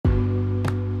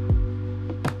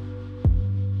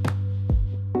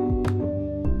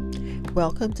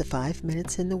Welcome to 5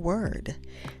 Minutes in the Word.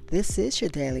 This is your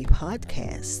daily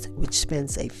podcast, which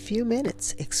spends a few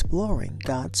minutes exploring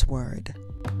God's Word.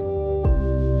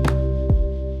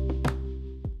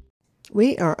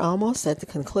 We are almost at the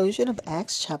conclusion of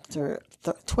Acts chapter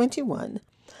 21,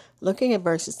 looking at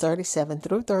verses 37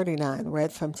 through 39,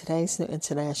 read from today's New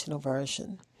International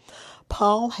Version.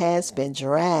 Paul has been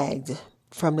dragged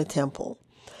from the temple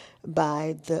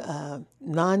by the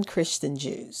non-Christian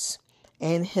Jews,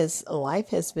 and his life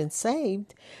has been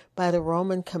saved by the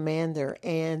Roman commander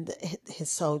and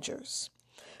his soldiers.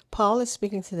 Paul is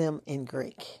speaking to them in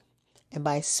Greek, and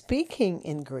by speaking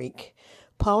in Greek,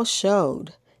 Paul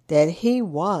showed that he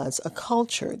was a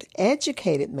cultured,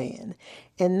 educated man,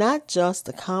 and not just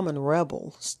a common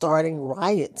rebel starting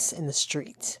riots in the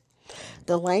street.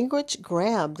 The language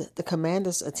grabbed the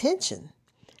commander's attention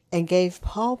and gave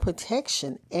Paul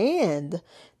protection and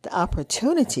the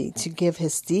opportunity to give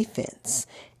his defense.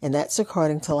 And that's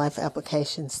according to Life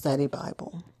Application Study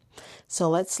Bible. So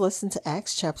let's listen to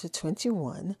Acts chapter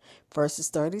 21, verses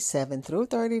 37 through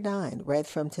 39, read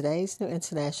from today's New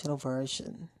International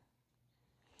Version.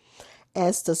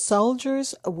 As the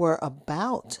soldiers were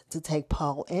about to take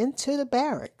Paul into the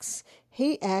barracks,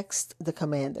 he asked the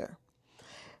commander,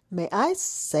 "May I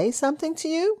say something to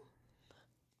you?"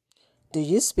 "Do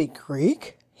you speak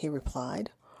Greek?" he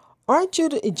replied. "Aren't you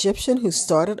the Egyptian who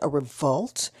started a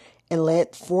revolt and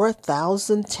led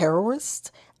 4,000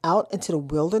 terrorists out into the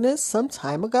wilderness some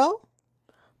time ago?"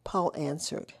 Paul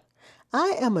answered,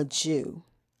 "I am a Jew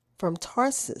from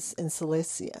Tarsus in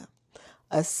Cilicia,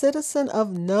 a citizen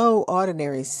of no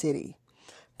ordinary city.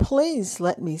 Please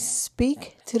let me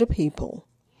speak to the people."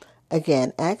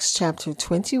 Again, Acts chapter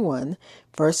 21,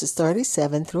 verses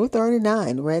 37 through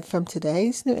 39, read from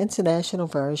today's New International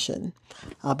Version.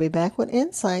 I'll be back with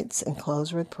insights and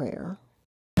close with prayer.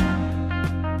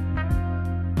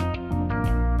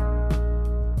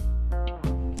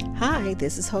 Hi,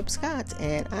 this is Hope Scott,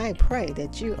 and I pray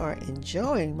that you are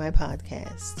enjoying my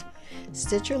podcast.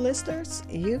 Stitcher listeners,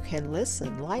 you can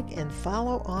listen, like, and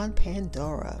follow on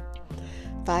Pandora.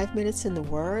 5 Minutes in the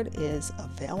Word is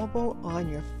available on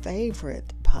your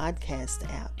favorite podcast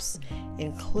apps,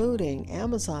 including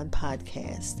Amazon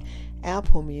Podcast,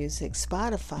 Apple Music,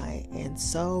 Spotify, and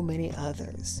so many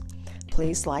others.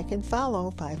 Please like and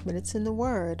follow 5 Minutes in the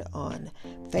Word on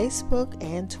Facebook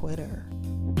and Twitter.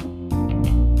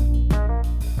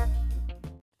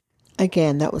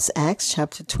 Again, that was Acts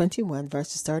chapter 21,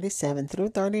 verses 37 through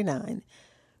 39.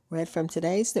 Read from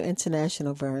today's New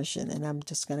International Version, and I'm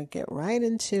just going to get right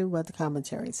into what the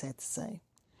commentaries had to say.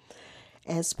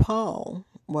 As Paul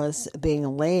was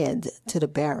being led to the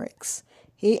barracks,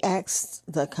 he asked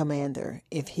the commander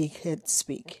if he could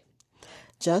speak.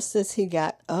 Just as he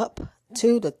got up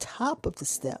to the top of the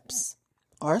steps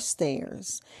or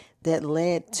stairs that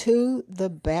led to the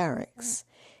barracks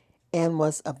and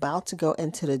was about to go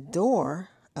into the door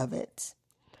of it,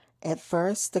 at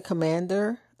first the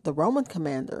Roman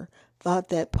commander thought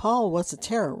that Paul was a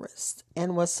terrorist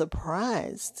and was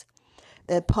surprised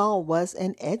that Paul was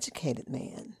an educated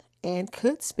man and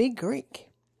could speak Greek.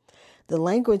 The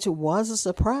language was a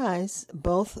surprise,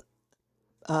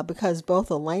 because both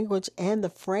the language and the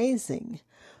phrasing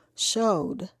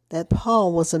showed that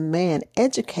Paul was a man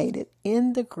educated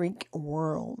in the Greek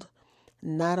world,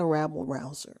 not a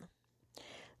rabble-rouser.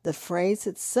 The phrase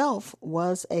itself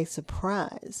was a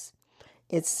surprise.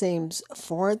 It seems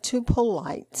far too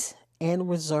polite and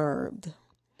reserved.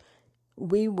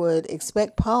 We would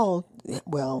expect Paul,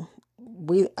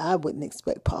 I wouldn't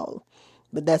expect Paul,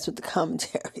 but that's what the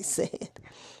commentary said.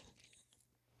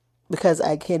 Because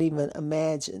I can't even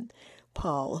imagine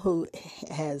Paul, who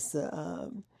has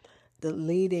the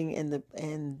leading and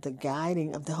the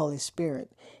guiding of the Holy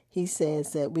Spirit. He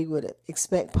says that we would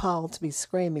expect Paul to be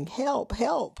screaming, "Help,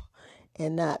 help,"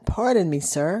 and not, "Pardon me,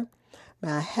 sir.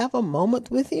 May I have a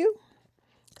moment with you?"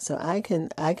 So I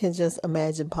can just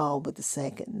imagine Paul with the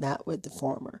second, not with the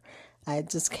former. I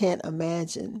just can't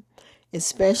imagine,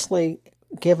 especially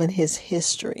given his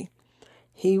history.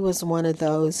 He was one of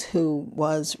those who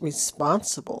was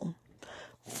responsible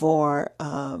for,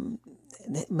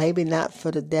 maybe not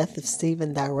for the death of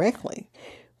Stephen directly,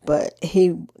 but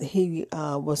he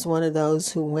was one of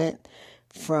those who went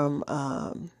from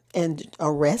and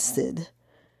arrested.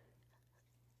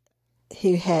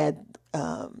 He had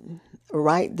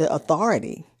the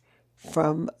authority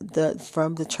from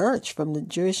the church, from the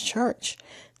Jewish church,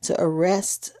 to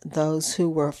arrest those who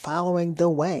were following the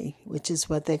way, which is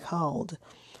what they called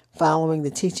following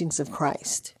the teachings of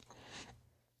Christ.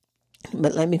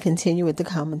 But let me continue with the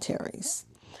commentaries.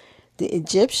 The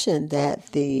Egyptian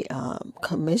that the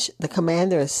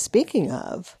commander is speaking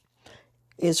of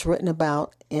is written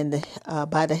about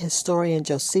by the historian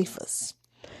Josephus.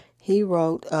 He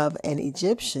wrote of an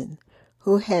Egyptian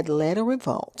who had led a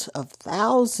revolt of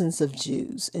thousands of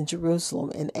Jews in Jerusalem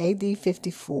in AD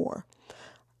 54,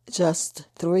 just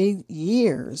 3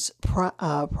 years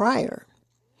prior.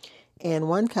 And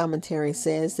one commentary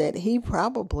says that he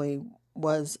probably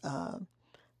was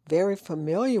very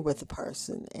familiar with the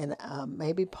person, and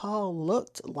maybe Paul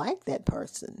looked like that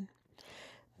person.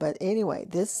 But anyway,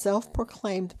 this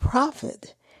self-proclaimed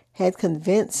prophet had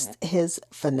convinced his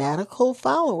fanatical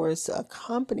followers to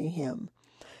accompany him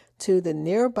to the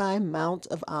nearby Mount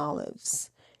of Olives.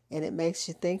 And it makes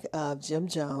you think of Jim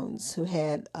Jones, who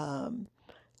had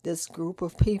this group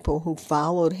of people who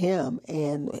followed him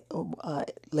and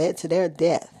led to their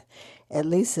death. At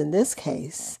least in this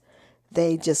case,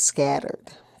 they just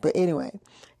scattered. But anyway,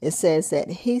 it says that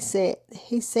he said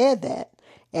that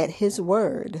at his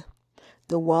word,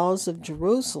 the walls of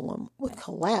Jerusalem would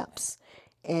collapse,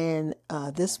 and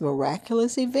this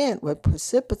miraculous event would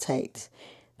precipitate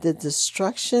the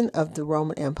destruction of the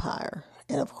Roman Empire.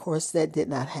 And of course, that did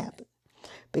not happen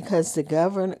because the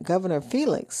Governor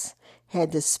Felix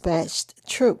had dispatched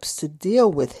troops to deal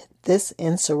with this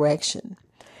insurrection.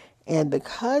 And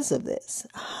because of this,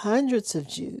 hundreds of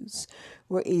Jews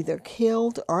were either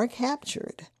killed or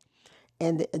captured,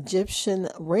 and the Egyptian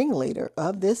ringleader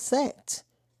of this sect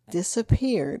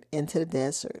disappeared into the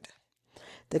desert.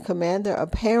 The commander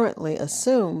apparently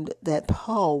assumed that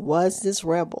Paul was this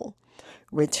rebel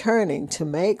returning to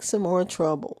make some more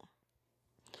trouble.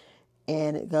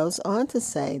 And it goes on to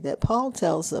say that Paul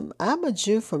tells him, I'm a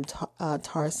Jew from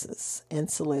Tarsus in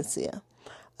Cilicia,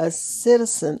 a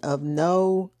citizen of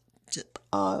no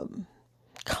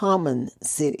common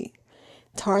city.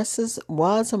 Tarsus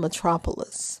was a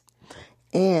metropolis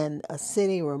and a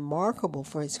city remarkable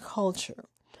for its culture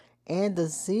and the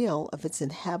zeal of its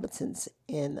inhabitants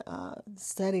in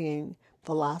studying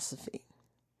philosophy.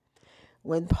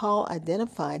 When Paul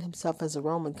identified himself as a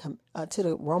to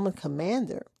the Roman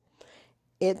commander,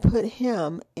 it put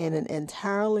him in an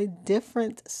entirely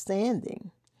different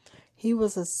standing. He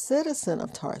was a citizen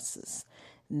of Tarsus,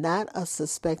 not a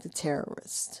suspected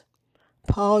terrorist.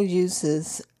 Paul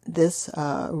uses this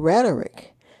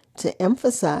rhetoric to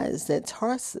emphasize that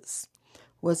Tarsus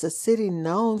was a city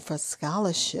known for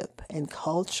scholarship and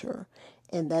culture,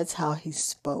 and that's how he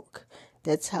spoke.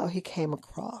 That's how he came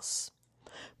across.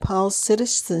 Paul's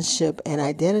citizenship and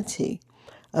identity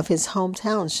of his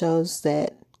hometown shows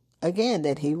that, again,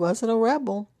 that he wasn't a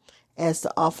rebel, as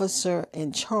the officer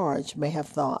in charge may have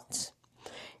thought.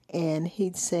 And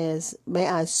he says, may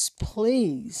I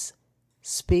please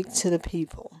speak to the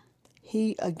people.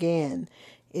 He, again,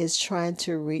 is trying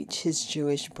to reach his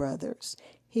Jewish brothers.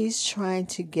 He's trying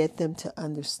to get them to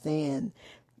understand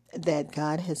that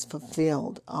God has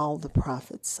fulfilled all the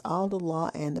prophets, all the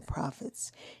law and the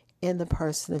prophets in the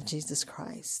person of Jesus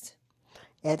Christ.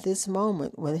 At this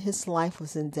moment, when his life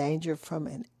was in danger from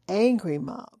an angry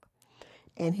mob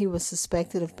and he was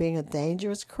suspected of being a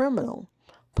dangerous criminal,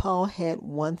 Paul had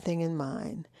one thing in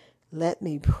mind: let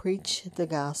me preach the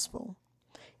gospel.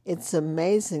 It's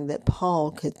amazing that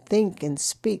Paul could think and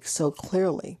speak so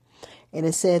clearly. And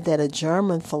it said that a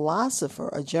German philosopher,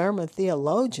 a German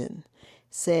theologian,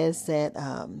 says that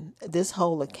this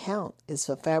whole account is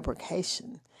a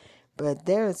fabrication. But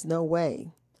there is no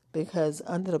way, because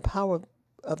under the power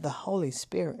of the Holy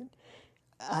Spirit,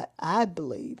 I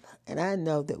believe and I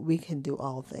know that we can do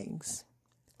all things.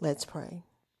 Let's pray.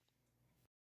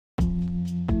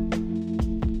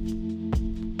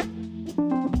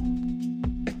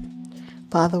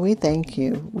 Father, we thank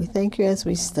you. We thank you as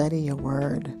we study your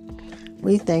word.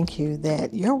 We thank you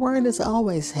that your word has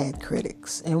always had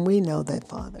critics, and we know that,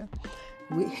 Father.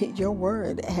 Your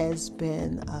word has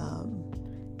been,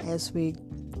 as we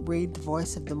read the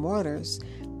voice of the martyrs,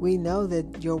 we know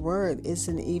that your word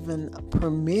isn't even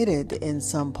permitted in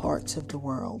some parts of the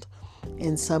world,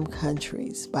 in some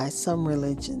countries, by some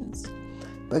religions.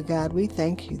 But God, we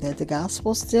thank you that the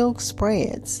gospel still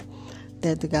spreads,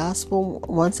 that the gospel,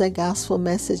 once that gospel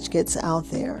message gets out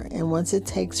there, and once it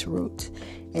takes root,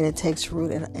 and it takes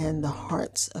root in the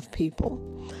hearts of people,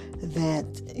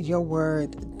 that your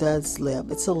word does live.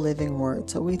 It's a living word.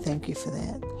 So we thank you for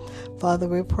that. Father,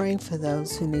 we're praying for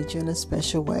those who need you in a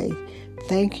special way.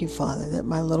 Thank you, Father, that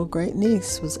my little great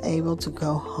niece was able to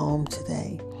go home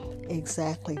today,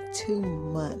 exactly 2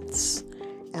 months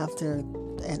after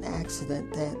an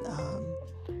accident that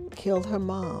killed her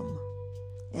mom.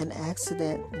 An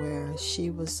accident where she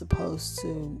was supposed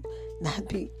to not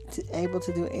be able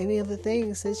to do any of the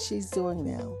things that she's doing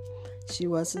now. She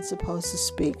wasn't supposed to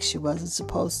speak. She wasn't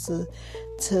supposed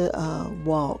to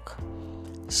walk.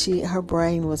 her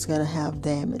brain was going to have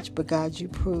damage. But God, you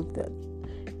proved that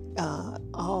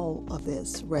all of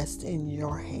this rests in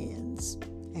your hands.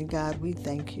 And God, we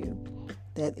thank you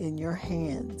that in your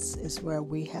hands is where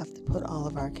we have to put all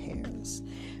of our cares.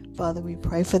 Father, we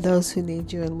pray for those who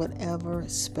need you in whatever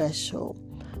special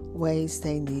ways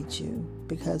they need you,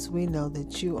 because we know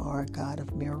that you are a God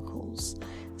of miracles,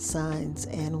 signs,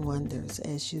 and wonders,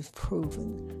 as you've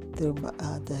proven through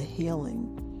the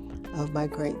healing of my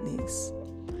great niece,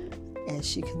 as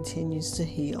she continues to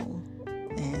heal,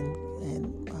 and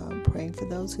praying for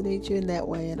those who need you in that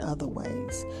way and other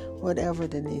ways, whatever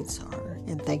the needs are,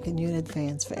 and thanking you in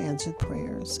advance for answered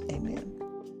prayers. Amen.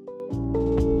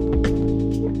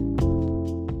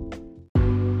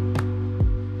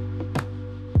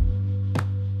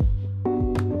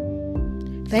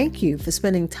 Thank you for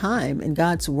spending time in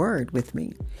God's Word with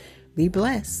me. Be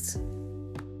blessed.